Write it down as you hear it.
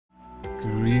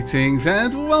Greetings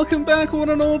and welcome back one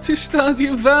and all to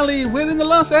Stardew Valley, where in the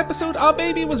last episode our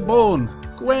baby was born.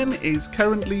 Gwen is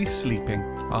currently sleeping.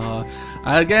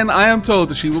 Again, I am told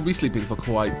that she will be sleeping for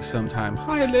quite some time.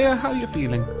 Hi Leah, how are you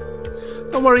feeling?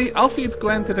 Don't worry, I'll feed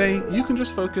Gwen today. You can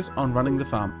just focus on running the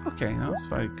farm. Okay, that's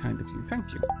very kind of you.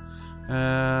 Thank you. Do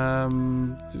I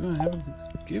have anything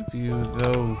to give you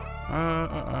though?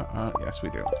 Yes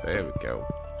we do. There we go.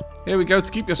 Here we go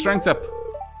to keep your strength up.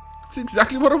 That's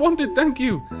exactly what I wanted, thank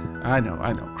you. I know.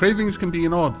 Cravings can be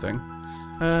an odd thing.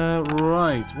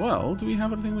 Right, well, do we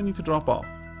have anything we need to drop off?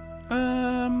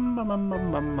 No,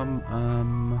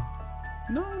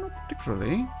 not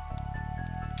particularly.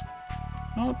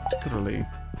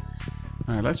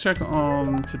 Alright, let's check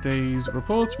on today's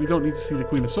reports. We don't need to see the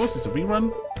Queen of Sources, a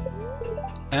rerun.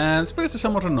 And spirits are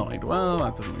somewhat annoyed. Well,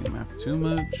 that doesn't really matter too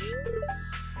much.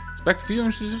 Expect a few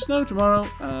inches of snow tomorrow.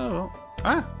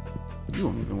 You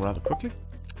are moving rather quickly.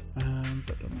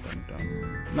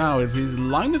 Now it is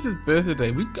Linus's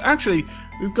birthday. We've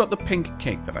got the pink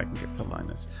cake that I can give to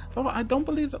Linus. Though I don't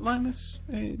believe that Linus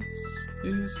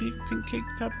is he a pink cake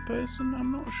type of person?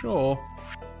 I'm not sure.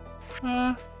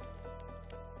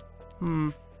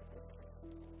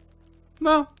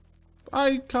 No,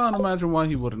 I can't imagine why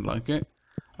he wouldn't like it.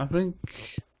 I'm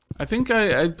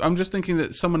just thinking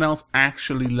that someone else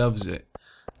actually loves it.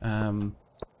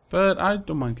 But I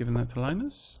don't mind giving that to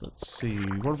Linus. Let's see,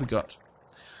 what have we got?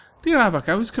 Dear Aavak,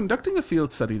 I was conducting a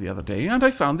field study the other day, and I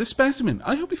found this specimen.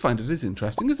 I hope you find it as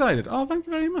interesting as I did. Oh, thank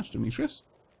you very much, Demetrius.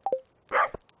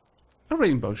 A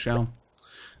rainbow shell.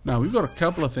 Now, we've got a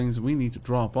couple of things we need to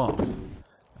drop off.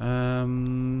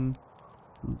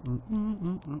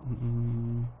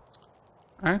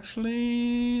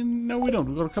 Actually, no we don't.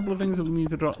 We've got a couple of things that we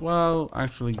need to drop. Well,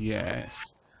 actually,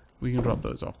 yes. We can drop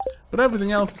those off. But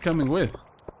everything else is coming with.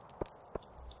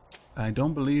 I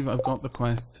don't believe I've got the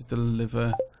quest to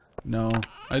deliver... No,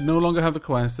 I no longer have the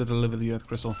quest to deliver the Earth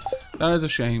Crystal. That is a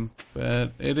shame,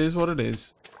 but it is what it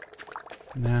is.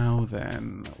 Now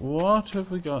then, what have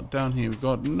we got down here? We've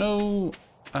got no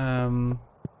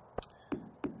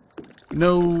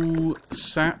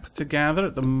sap to gather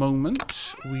at the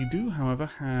moment. We do, however,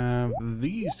 have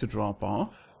these to drop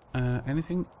off.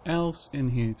 Anything else in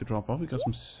here to drop off? We've got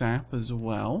some sap as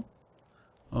well.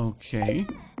 Okay,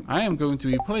 I am going to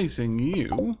be placing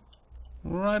you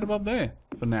right about there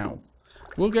for now.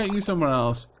 We'll get you somewhere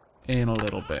else in a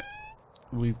little bit.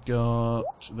 We've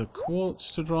got the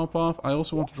quartz to drop off. I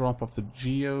also want to drop off the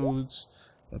geodes,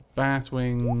 the bat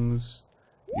wings,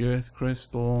 the earth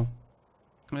crystal.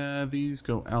 These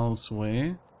go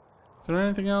elsewhere. Is there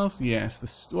anything else?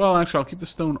 Yes. Well, actually, I'll keep the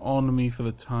stone on me for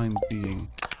the time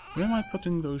being. Where am I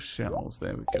putting those shells?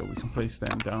 There we go. We can place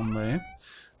them down there.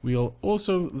 We'll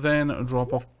also then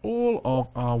drop off all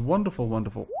of our wonderful,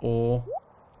 wonderful ore.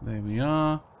 There we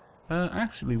are.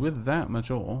 Actually, with that much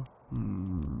ore,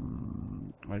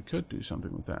 I could do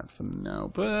something with that for now.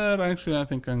 But actually, I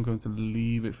think I'm going to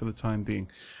leave it for the time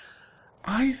being.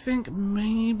 I think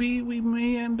maybe we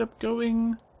may end up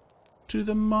going to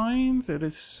the mines. It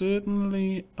is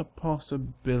certainly a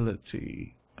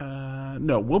possibility.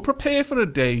 No, we'll prepare for a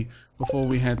day before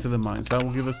we head to the mines. That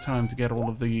will give us time to get all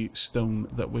of the stone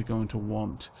that we're going to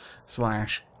want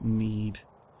 / need.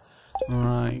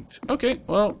 Right. Okay,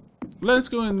 well, let's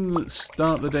go and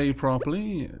start the day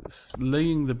properly. It's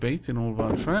laying the bait in all of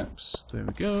our traps. There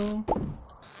we go.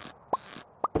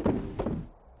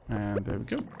 And there we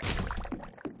go.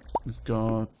 We've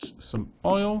got some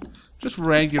oil. Just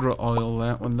regular oil,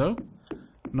 that one, though.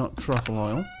 Not truffle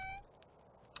oil.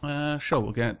 Sure,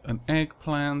 we'll get an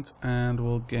eggplant, and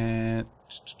we'll get...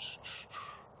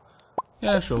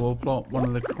 Yeah, sure, we'll plot one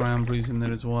of the cranberries in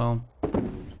there as well.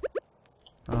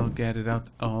 I'll get it out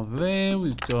of there.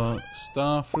 We've got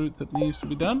star fruit that needs to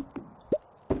be done.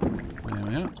 There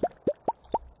we are.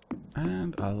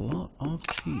 And a lot of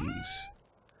cheese.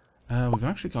 We've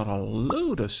actually got a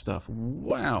load of stuff.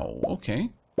 Wow, okay.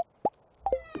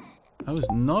 I was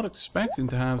not expecting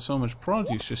to have so much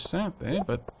produce just sat there,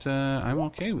 but I'm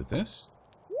okay with this.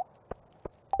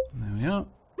 There we are.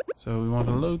 So we want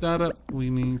to load that up. We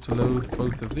need to load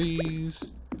both of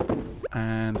these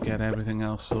and get everything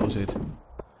else sorted.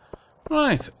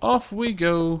 Right, off we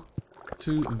go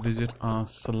to visit our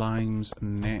slimes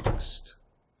next.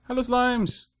 Hello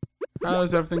slimes!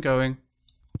 How's everything going?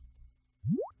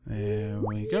 There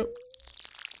we go.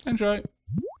 Enjoy!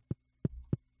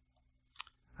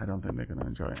 I don't think they're going to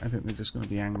enjoy it. I think they're just going to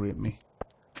be angry at me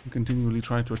and continually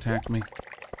try to attack me.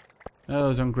 Oh,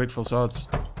 those ungrateful sods.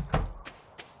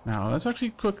 Now, let's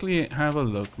actually quickly have a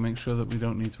look, make sure that we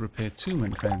don't need to repair too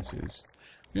many fences.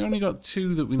 We only got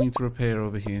 2 that we need to repair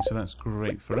over here, so that's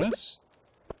great for us.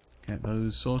 Get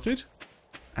those sorted.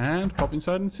 And pop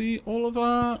inside and see all of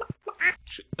our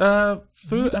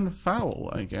fur and fowl,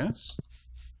 I guess.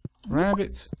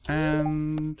 Rabbits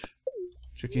and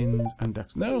chickens and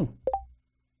ducks. No!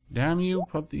 Damn you,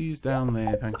 put these down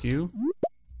there, thank you.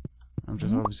 I'm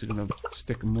just obviously going to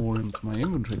stick more into my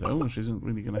inventory though, which isn't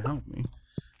really going to help me.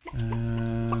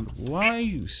 And why are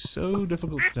you so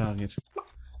difficult to target?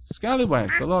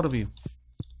 Scallywags, a lot of you.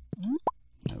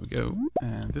 There we go.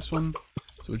 And this one.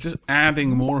 So we're just adding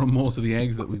more and more to the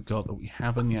eggs that we've got that we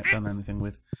haven't yet done anything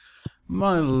with.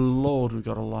 My lord, we've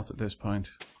got a lot at this point.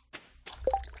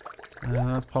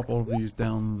 Let's pop all of these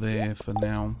down there for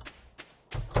now.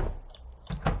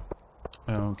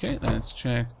 Okay, let's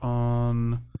check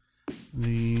on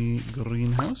the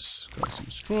greenhouse. Got some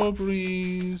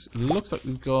strawberries. Looks like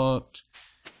we've got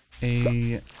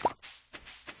a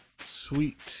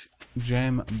sweet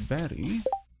gem berry.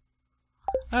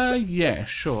 Yeah,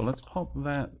 sure. Let's pop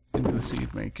that into the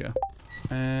seed maker.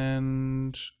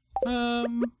 And no,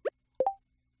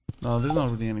 there's not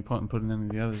really any point in putting any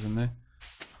of the others in there.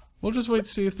 We'll just wait to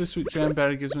see if the sweet gem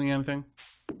berry gives me anything.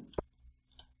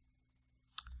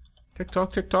 Tick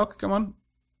tock, come on.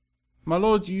 My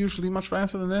lord, you're usually much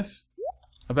faster than this.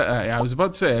 I bet. I was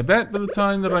about to say, I bet by the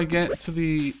time that I get to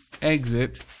the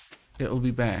exit, it'll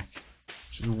be back.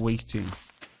 Just waiting,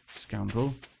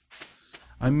 scoundrel.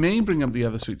 I may bring up the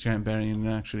other sweet giant berry and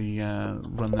actually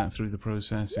run that through the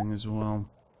processing as well.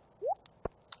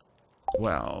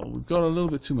 Well, we've got a little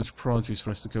bit too much produce for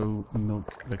us to go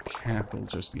milk the cattle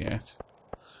just yet.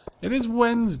 It is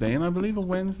Wednesday, and I believe a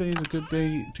Wednesday is a good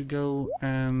day to go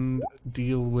and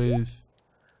deal with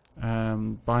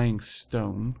buying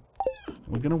stone.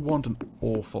 We're going to want an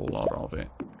awful lot of it.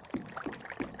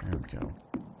 There we go.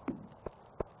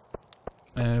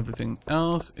 Everything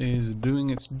else is doing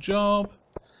its job.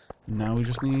 Now we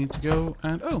just need to go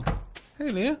and... Oh! Hey,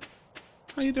 Leah.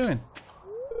 How you doing?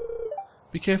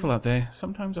 Be careful out there.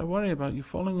 Sometimes I worry about you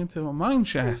falling into a mine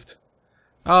shaft.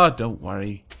 Ah, oh, don't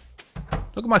worry.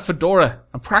 Look at my fedora.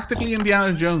 I'm practically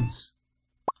Indiana Jones.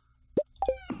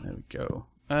 There we go.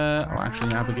 Oh,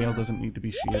 actually, Abigail doesn't need to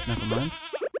be sheared. Never mind.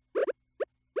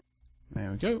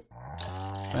 There we go.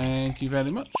 Thank you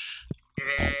very much.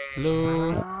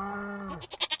 Hello.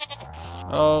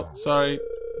 Oh, sorry.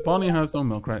 Bonnie has no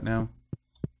milk right now.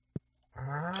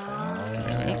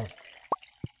 There we go.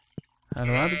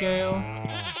 Hello, Abigail.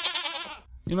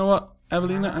 You know what,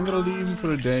 Evelina? I'm going to leave you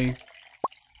for a day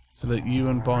so that you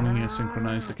and Bonnie are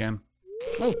synchronized again.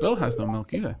 Oh, Bill has no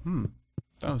milk either.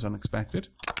 That was unexpected.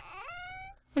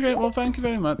 Okay, well, thank you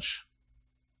very much.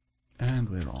 And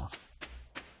we're off.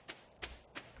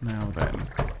 Now then,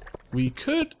 we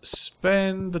could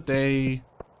spend the day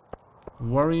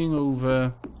worrying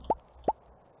over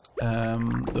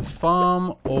the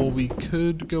farm, or we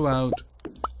could go out,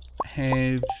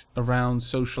 head around,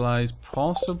 socialize,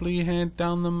 possibly head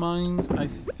down the mines. I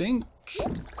think...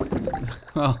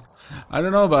 Well, I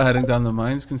don't know about heading down the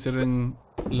mines, considering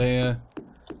Leia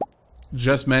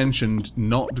just mentioned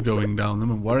not going down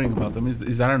them and worrying about them.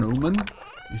 Is that an omen?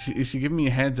 Is she giving me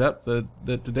a heads up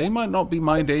that today might not be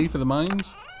my day for the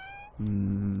mines?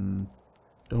 Don't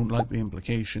like the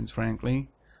implications, frankly.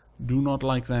 Do not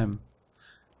like them.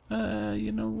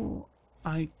 You know,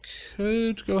 I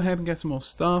could go ahead and get some more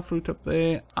starfruit up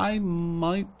there. I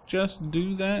might just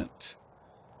do that.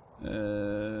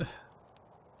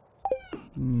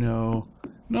 No.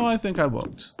 No, I think I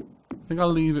won't. I think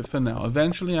I'll leave it for now.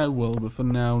 Eventually I will, but for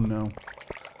now, no.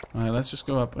 Alright, let's just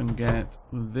go up and get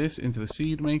this into the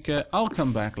seed maker. I'll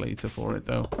come back later for it,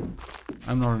 though.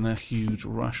 I'm not in a huge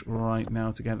rush right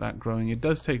now to get that growing. It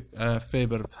does take a fair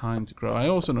bit of time to grow. I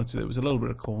also noticed there was a little bit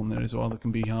of corn there as well that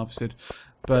can be harvested,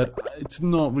 but it's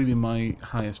not really my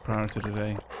highest priority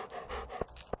today.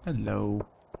 Hello.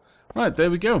 Right,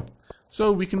 there we go.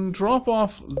 So we can drop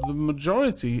off the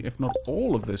majority, if not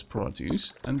all of this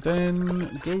produce, and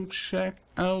then go check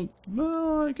out...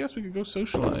 Well, I guess we could go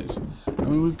socialize. I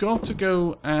mean, we've got to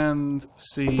go and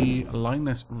see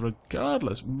Linus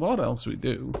regardless what else we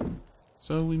do.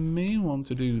 So we may want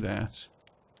to do that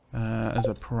as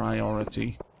a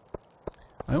priority.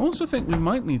 I also think we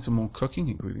might need some more cooking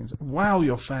ingredients. Wow,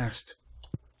 you're fast.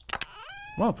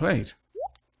 Well played.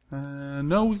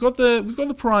 No, we've got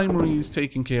the primaries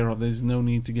taken care of. There's no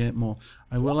need to get more.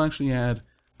 I will actually add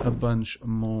a bunch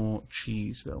more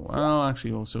cheese, though. I'll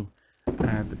actually also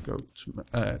add the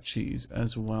goat cheese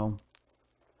as well.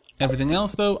 Everything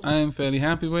else, though, I'm fairly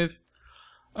happy with.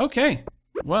 Okay,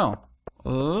 well,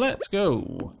 let's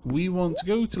go. We want to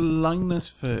go to Linus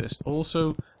first.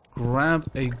 Also, grab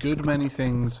a good many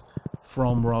things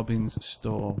from Robin's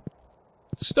store.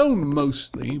 Stone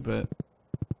mostly, but...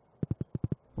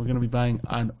 we're going to be buying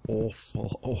an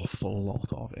awful, awful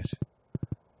lot of it.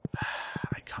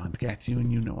 I can't get you,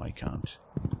 and you know I can't.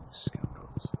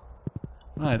 Scoundrels.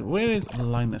 Right, where is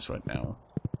Linus right now?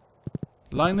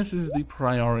 Linus is the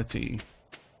priority.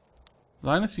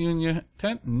 Linus, you in your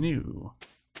tent? New.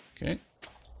 Okay.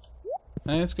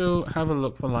 Let's go have a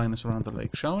look for Linus around the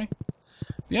lake, shall we?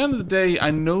 At the end of the day,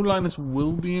 I know Linus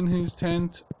will be in his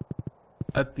tent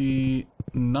at the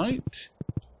night,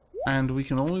 and we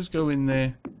can always go in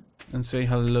there and say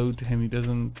hello to him. He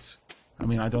doesn't... I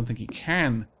mean, I don't think he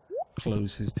can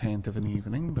close his tent of an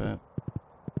evening, but...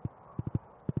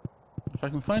 if I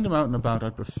can find him out and about,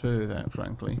 I'd prefer that,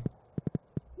 frankly.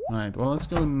 Right, well, let's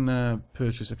go and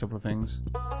purchase a couple of things.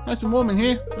 Nice and warm in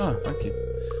here. Oh, thank you.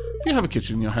 Do you have a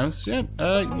kitchen in your house yet?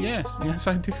 Yes. Yes,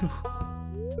 I do.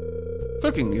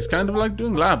 Cooking is kind of like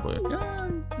doing lab work.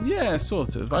 Yeah,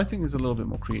 sort of. I think it's a little bit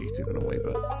more creative in a way,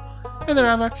 but... Hey there,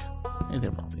 Aavak. Hey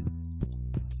there, Robin.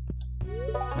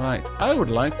 Right, I would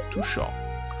like to shop.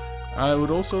 I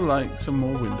would also like some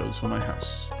more windows for my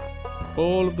house.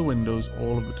 All of the windows,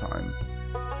 all of the time.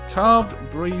 Carved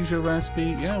brazier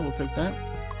recipe. Yeah, we'll take that.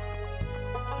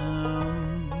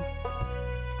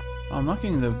 I'm not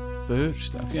getting the birch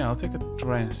stuff. Yeah, I'll take a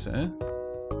dresser.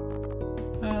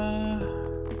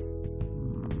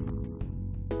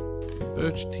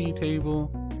 Birch tea table.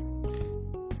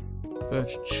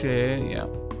 Birch chair. Yeah.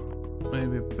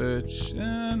 Maybe a birch...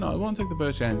 no, I won't take the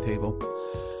birch end table.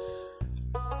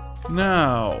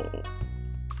 Now,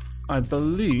 I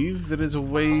believe there is a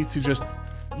way to just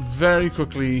very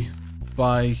quickly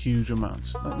buy huge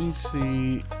amounts. Let me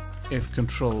see if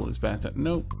control is better.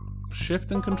 Nope.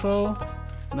 Shift and control?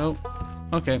 Nope.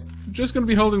 Okay. Just going to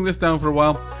be holding this down for a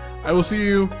while. I will see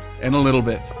you in a little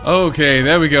bit. Okay,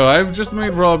 there we go. I've just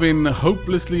made Robin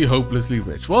hopelessly, hopelessly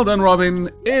rich. Well done, Robin.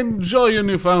 Enjoy your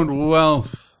newfound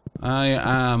wealth. I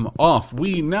am off.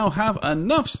 We now have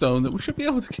enough stone that we should be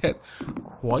able to get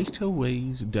quite a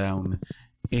ways down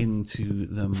into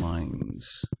the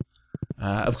mines.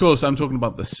 Of course, I'm talking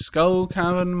about the Skull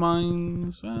Cavern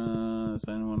mines. Is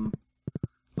anyone...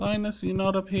 Linus, are you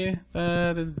not up here?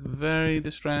 That is very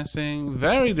distressing.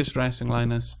 Very distressing,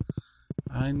 Linus.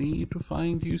 I need to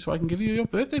find you so I can give you your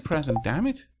birthday present, damn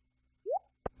it.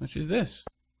 Which is this.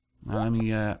 Now, let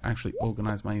me actually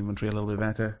organize my inventory a little bit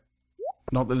better.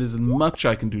 Not that there's much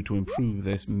I can do to improve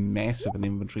this mess of an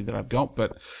inventory that I've got,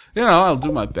 but, you know, I'll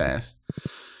do my best.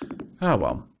 Oh,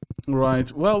 well.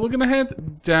 Right, well, we're going to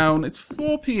head down. It's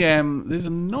 4 PM. There's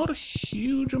not a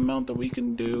huge amount that we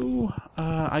can do.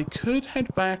 I could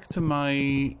head back to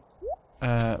my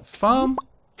farm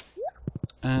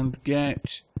and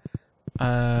get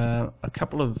a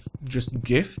couple of just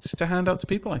gifts to hand out to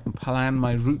people. I can plan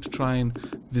my route to try and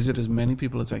visit as many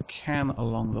people as I can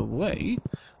along the way.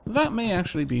 That may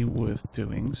actually be worth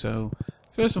doing. So,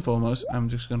 first and foremost, I'm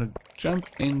just going to jump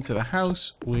into the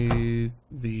house with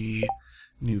the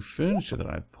new furniture that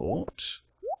I bought.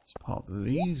 Let's pop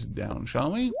these down,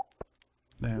 shall we?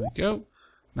 There we go.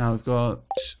 Now we've got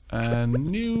a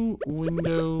new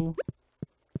window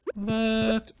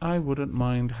that I wouldn't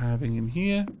mind having in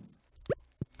here.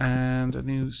 And a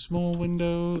new small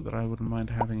window that I wouldn't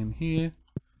mind having in here.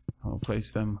 I'll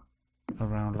place them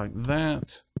around like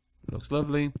that. Looks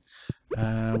lovely.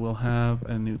 We'll have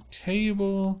a new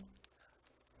table.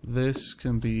 This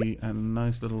can be a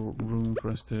nice little room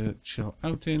for us to chill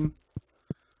out in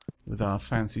with our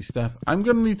fancy stuff. I'm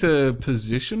going to need to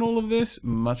position all of this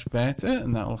much better,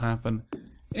 and that will happen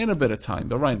in a bit of time.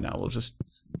 But right now, we'll just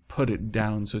put it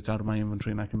down so it's out of my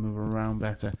inventory and I can move around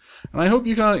better. And I hope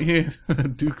you can't hear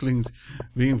Dukelings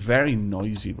being very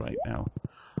noisy right now.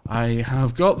 I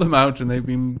have got them out and they've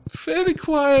been fairly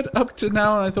quiet up to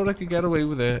now, and I thought I could get away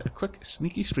with a quick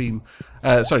sneaky stream.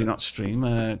 Sorry, not stream,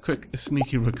 quick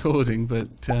sneaky recording, but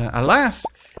alas,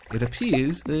 it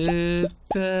appears that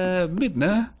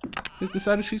Midna has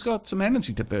decided she's got some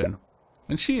energy to burn.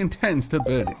 And she intends to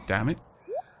burn it, damn it.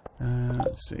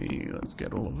 Let's see, let's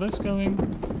get all of this going.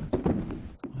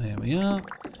 There we are.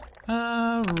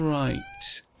 Right.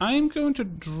 I'm going to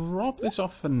drop this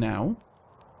off for now.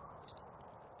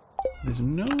 There's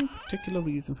no particular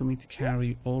reason for me to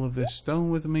carry all of this stone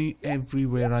with me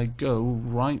everywhere I go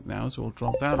right now, so I'll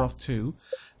drop that off too.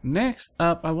 Next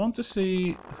up, I want to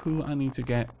see who I need to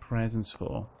get presents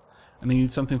for. I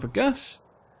need something for Gus,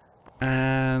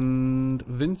 and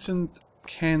Vincent,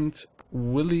 Kent,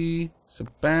 Willie,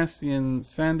 Sebastian,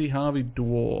 Sandy, Harvey,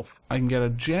 Dwarf. I can get a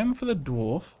gem for the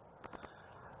Dwarf,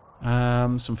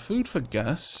 some food for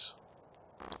Gus,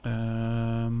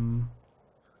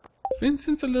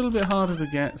 Vincent's a little bit harder to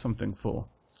get something for.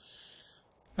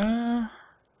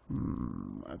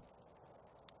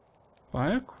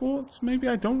 Fire quartz? Maybe.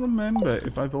 I don't remember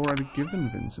if I've already given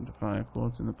Vincent a fire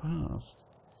quartz in the past.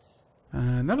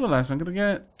 Nevertheless, I'm going to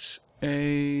get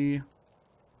a...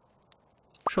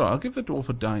 Sure, I'll give the dwarf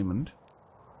a diamond.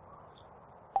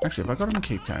 Actually, have I got any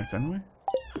cave carrots anyway?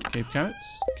 Cave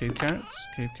carrots? Cave carrots?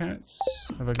 Cave carrots?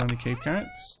 Have I got any cave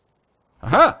carrots?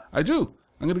 Aha! I do!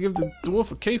 I'm going to give the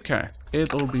dwarf a cave carrot.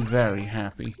 It'll be very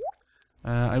happy.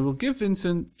 I will give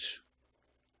Vincent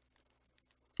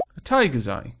a tiger's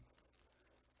eye.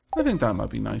 I think that might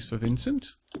be nice for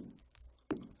Vincent.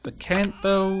 For Kent,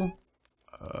 though...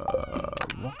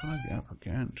 what can I get for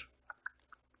Kent?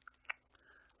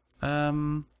 I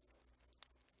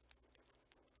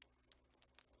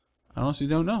honestly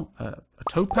don't know. A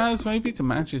topaz, maybe, to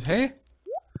match his hair?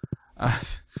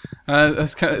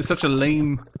 That's kind of such a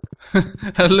lame...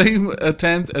 a lame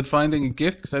attempt at finding a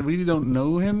gift, because I really don't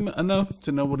know him enough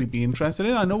to know what he'd be interested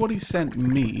in. I know what he sent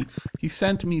me. He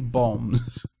sent me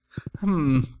bombs.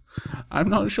 I'm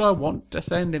not sure I want to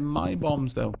send him my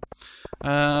bombs, though.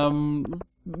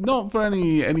 Not for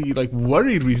any like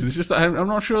worried reasons. It's just that I'm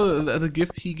not sure that the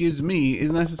gift he gives me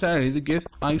is necessarily the gift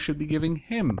I should be giving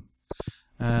him.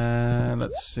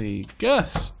 Let's see.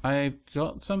 Gus, I've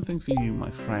got something for you, my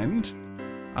friend.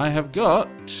 I have got...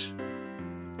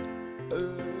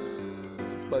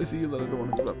 spicy that I don't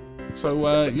want to give up.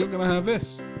 So, you're going to have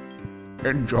this.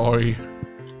 Enjoy.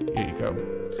 Here you go.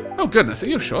 Oh, goodness, are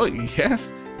you sure?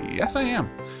 Yes. Yes, I am.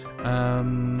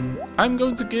 I'm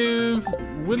going to give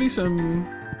Willy some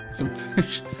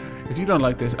fish. If you don't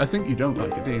like this, I think you don't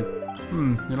like it, do you?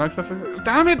 You like stuff like that?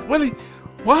 Damn it, Willy!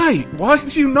 Why? Why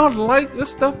do you not like the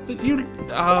stuff that you...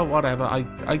 whatever.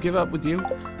 I give up with you.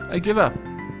 I give up.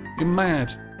 You're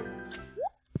mad.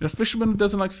 You're a fisherman who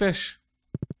doesn't like fish.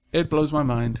 It blows my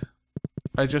mind.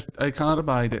 I can't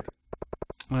abide it.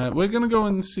 We're going to go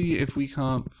and see if we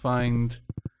can't find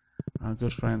our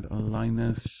good friend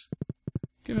Linus.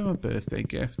 Give him a birthday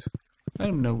gift. Let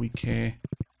him know we care.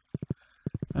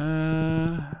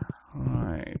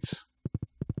 Right.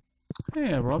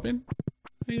 Hey, Robin.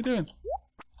 How you doing?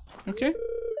 Okay?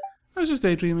 I was just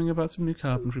daydreaming about some new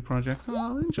carpentry projects.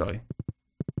 I'll enjoy.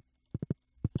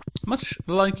 Much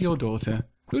like your daughter,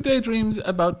 who daydreams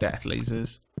about death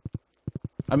lasers.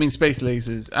 I mean space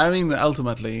lasers. I mean,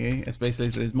 ultimately, a space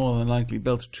laser is more than likely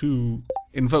built to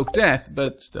invoke death,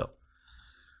 but still.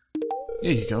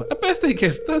 Here you go. A birthday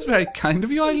gift. That's very kind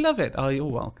of you. I love it. Oh, you're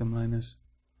welcome, Linus.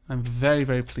 I'm very,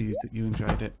 very pleased that you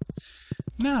enjoyed it.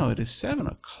 Now it is 7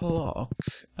 o'clock.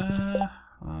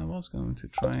 I was going to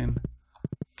try and...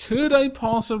 Could I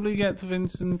possibly get to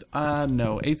Vincent?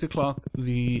 No. 8 o'clock,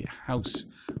 the house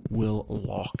will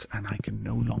lock and I can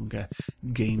no longer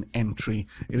gain entry.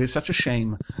 It is such a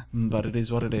shame, but it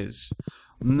is what it is.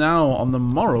 Now, on the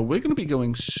morrow, we're going to be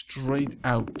going straight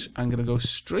out. I'm going to go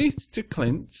straight to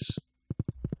Clint's.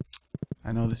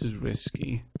 I know this is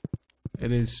risky.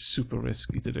 It is super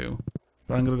risky to do.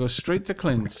 But I'm going to go straight to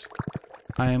Clint's.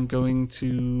 I am going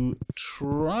to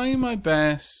try my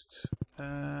best.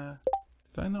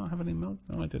 Did I not have any milk?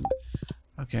 No, I didn't.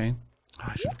 Okay. Oh,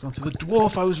 I should have gone to the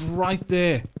dwarf. I was right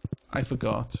there. I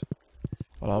forgot.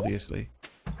 Well, obviously.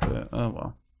 But, oh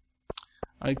well.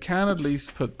 I can at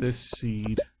least put this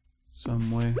seed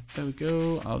somewhere. There we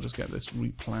go. I'll just get this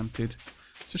replanted.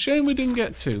 It's a shame we didn't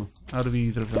get 2 out of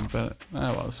either of them, but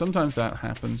oh well, sometimes that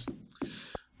happens.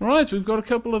 Right, we've got a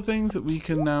couple of things that we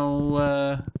can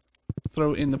now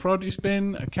throw in the produce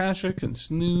bin. Akasha can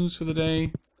snooze for the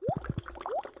day.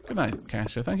 Good night,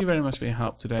 Akasha. Thank you very much for your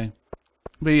help today.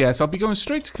 But yes, I'll be going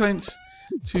straight to Clint's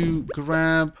to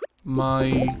grab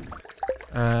my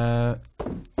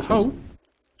hoe,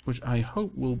 which I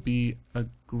hope will be a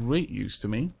great use to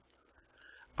me.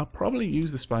 I'll probably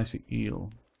use the spicy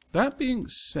eel. That being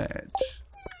said,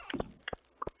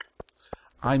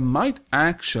 I might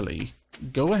actually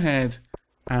go ahead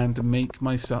and make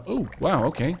myself... Oh, wow,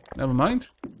 okay. Never mind.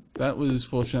 That was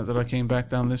fortunate that I came back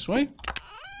down this way.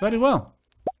 Very well.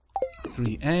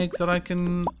 3 eggs that I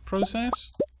can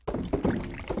process.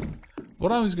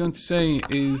 What I was going to say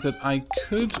is that I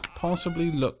could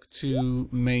possibly look to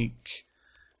make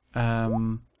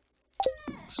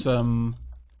some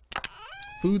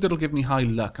food that'll give me high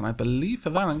luck, and I believe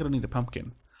for that I'm going to need a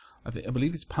pumpkin. I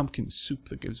believe it's pumpkin soup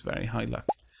that gives very high luck.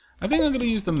 I think I'm going to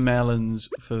use the melons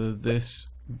for this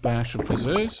batch of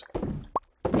preserves.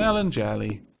 Melon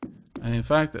jelly. And in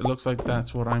fact, it looks like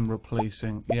that's what I'm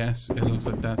replacing. Yes, it looks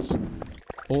like that's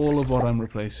all of what I'm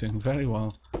replacing. Very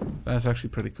well. That's actually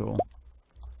pretty cool.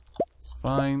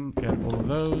 Fine, get all of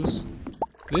those.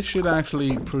 This should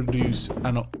actually produce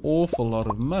an awful lot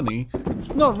of money.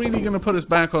 It's not really going to put us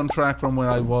back on track from where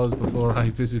I was before I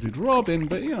visited Robin,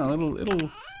 but you know,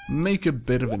 it'll make a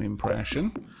bit of an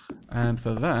impression. And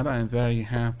for that, I am very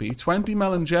happy. 20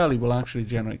 melon jelly will actually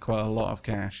generate quite a lot of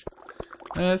cash.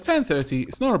 It's 10:30.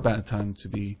 It's not a bad time to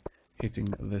be hitting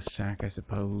the sack, I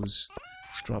suppose.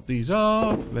 Let's drop these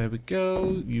off. There we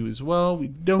go. You as well. We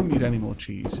don't need any more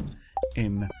cheese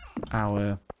in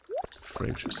our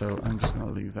fridge, so I'm just going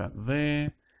to leave that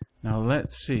there. Now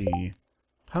let's see.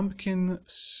 Pumpkin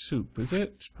soup, is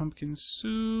it? Pumpkin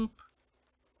soup.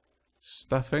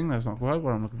 Stuffing, that's not quite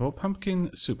what I'm looking for.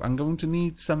 Pumpkin soup. I'm going to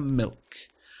need some milk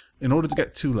in order to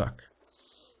get 2 luck.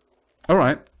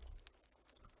 Alright.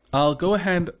 I'll go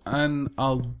ahead and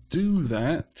I'll do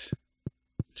that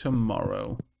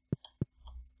tomorrow.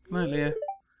 Good night, Leah.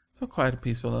 So quiet and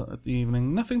peaceful at the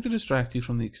evening. Nothing to distract you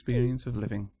from the experience of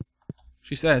living.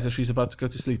 She says as she's about to go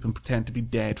to sleep and pretend to be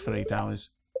dead for 8 hours.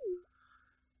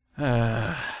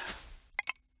 There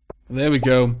we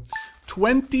go.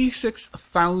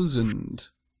 26,000.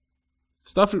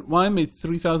 Starfruit wine made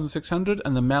 3,600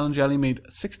 and the melon jelly made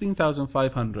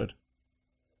 16,500.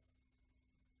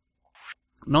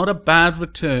 Not a bad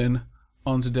return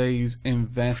on today's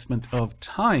investment of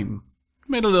time.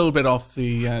 Made a little bit off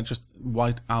the just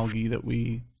white algae that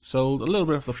we sold, a little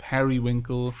bit of the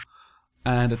periwinkle,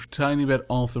 and a tiny bit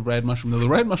of the red mushroom. Though the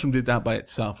red mushroom did that by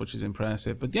itself, which is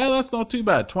impressive. But yeah, that's not too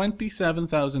bad.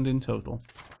 27,000 in total.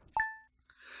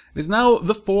 It is now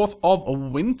the 4th of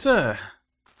winter.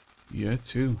 Year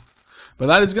 2. But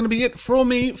that is going to be it for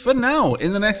me for now.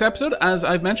 In the next episode, as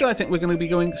I've mentioned, I think we're going to be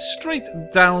going straight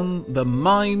down the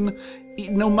mine.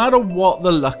 No matter what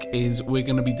the luck is, we're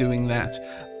going to be doing that.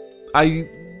 I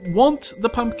want the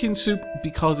pumpkin soup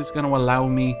because it's going to allow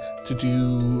me to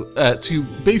do to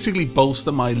basically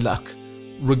bolster my luck,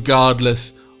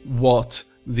 regardless what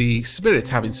the spirits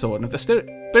have in store. And if the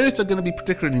spirits are going to be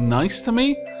particularly nice to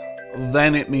me,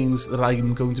 then it means that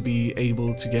I'm going to be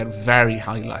able to get very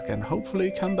high luck and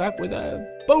hopefully come back with a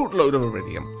boatload of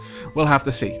iridium. We'll have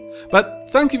to see. But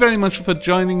thank you very much for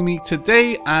joining me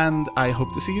today, and I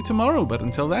hope to see you tomorrow. But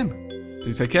until then,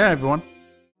 do take care, everyone.